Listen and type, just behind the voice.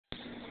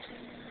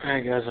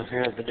Alright guys, I'm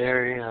here at the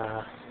dairy.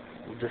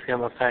 Just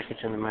got my package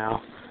in the mail.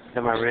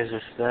 Got my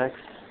Razer specs.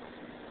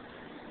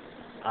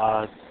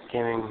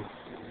 Gaming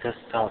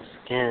desktop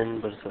skin,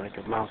 but it's like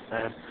a mouse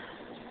pad.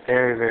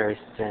 Very, very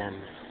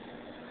thin.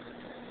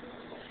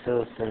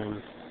 So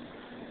thin.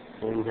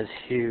 And this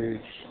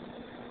huge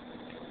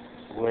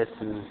width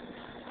and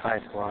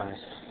height wise.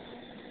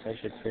 It's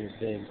actually pretty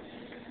big.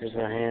 Here's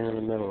my hand in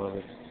the middle of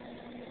it.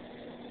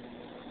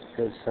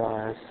 Good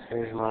size.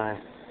 Here's my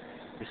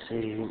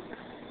receipt.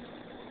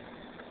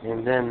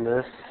 And then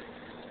this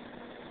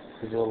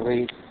is the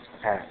Elite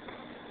pack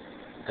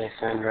they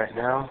send right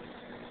now.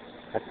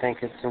 I think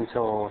it's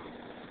until,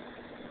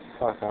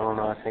 I don't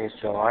know, I think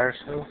it's July or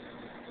so.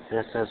 And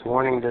it says,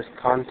 warning, the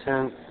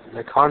contents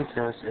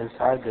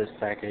inside this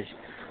package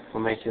will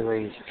make you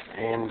leave.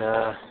 And,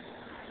 oh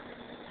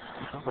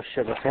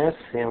shit, my pants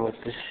in with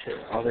this shit,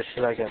 all this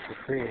shit I got for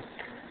free.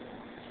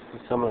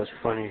 And some of this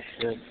funny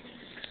shit.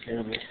 Here,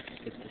 let me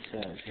get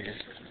this out here.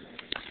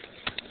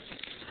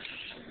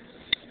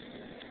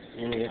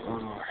 And get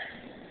one more.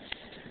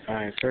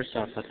 Alright, first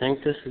off, I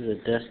think this is a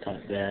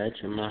desktop badge.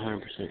 I'm not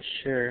 100%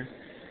 sure,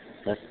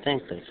 but I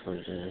think that's what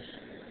it is.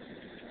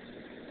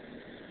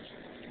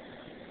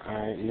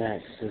 Alright,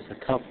 next is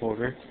a cup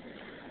holder.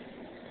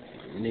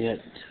 You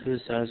got two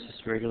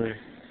sizes, regular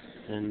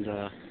and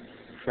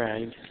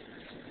frag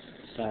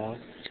style.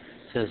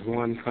 It says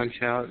 1,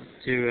 punch out,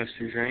 2,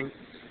 extra drink,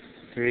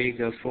 3,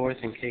 go forth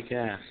and kick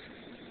ass.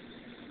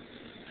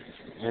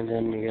 And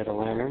then you got a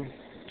lantern.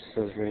 It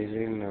says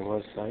Razer on their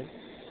website.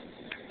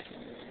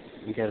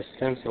 You got a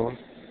stencil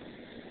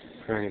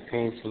for any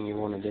painting you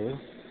want to do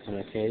in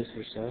a case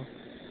or so.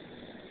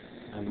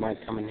 It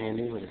might come in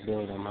handy with a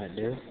build I might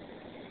do.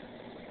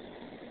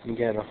 You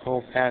got a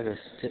whole pack of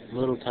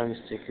little tiny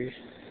stickers.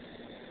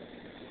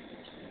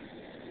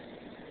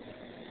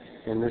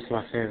 And this is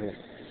my favorite.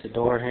 It's a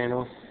door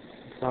handle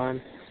sign.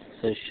 It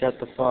says, shut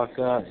the fuck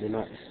up, do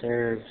not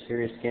disturb,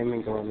 serious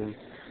gaming going in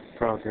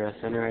progress,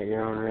 enter at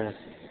your own risk.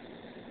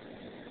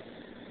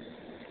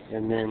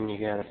 And then you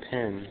got a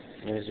pen,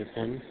 laser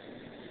pen,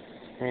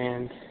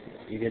 and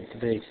you get the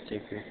big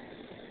sticker.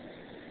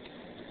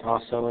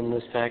 Also in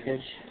this package,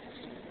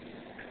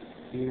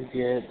 you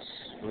get,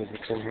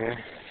 what's in here,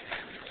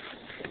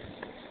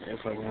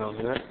 if I can all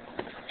do it,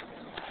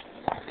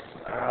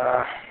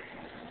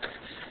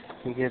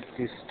 you get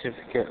the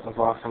certificate of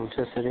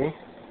authenticity,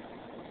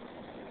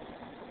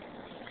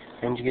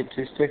 and you get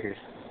 2 stickers.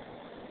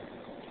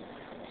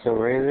 So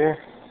Razer,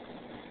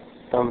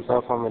 thumbs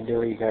up on the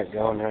deal you got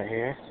going right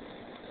here.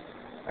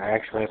 I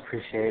actually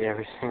appreciate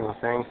every single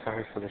thing.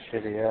 Sorry for the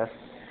shitty ass.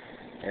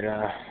 It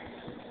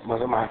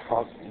wasn't my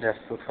fault. Desk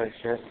looks like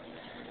shit.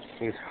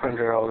 He's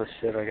under all this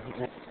shit I got.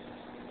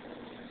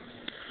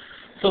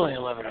 It's only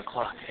 11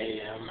 o'clock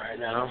a.m. right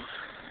now,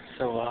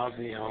 so I'll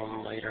be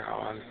home later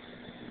on,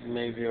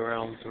 maybe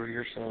around 3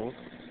 or so.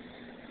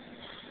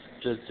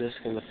 Just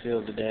disking the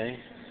field today.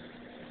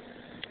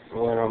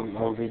 When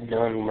I'll be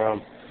done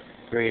around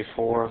 3 or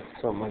 4,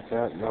 something like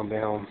that, and I'll be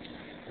home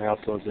and I'll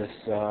upload this.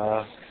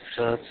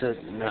 So that's it,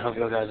 and I hope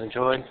you guys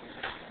enjoyed.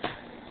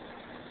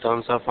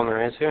 Thumbs up on the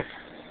Razer.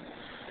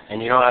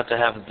 And you don't have to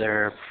have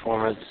their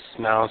performance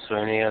mouse or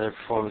any other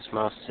performance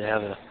mouse to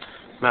have a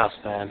mouse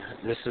pad.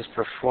 This is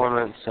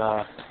performance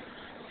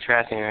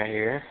tracking right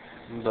here.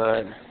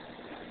 But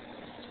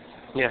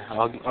yeah,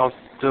 I'll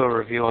do a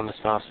review on this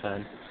mouse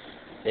pad.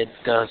 It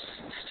does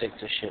stick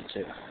to shit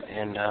too.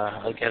 And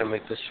I'll gotta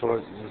make this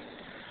short and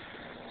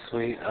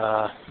sweet.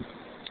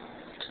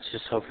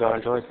 Just hope y'all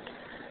enjoyed.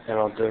 And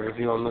I'll do a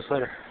review on this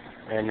later.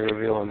 And a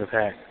review on the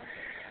pack.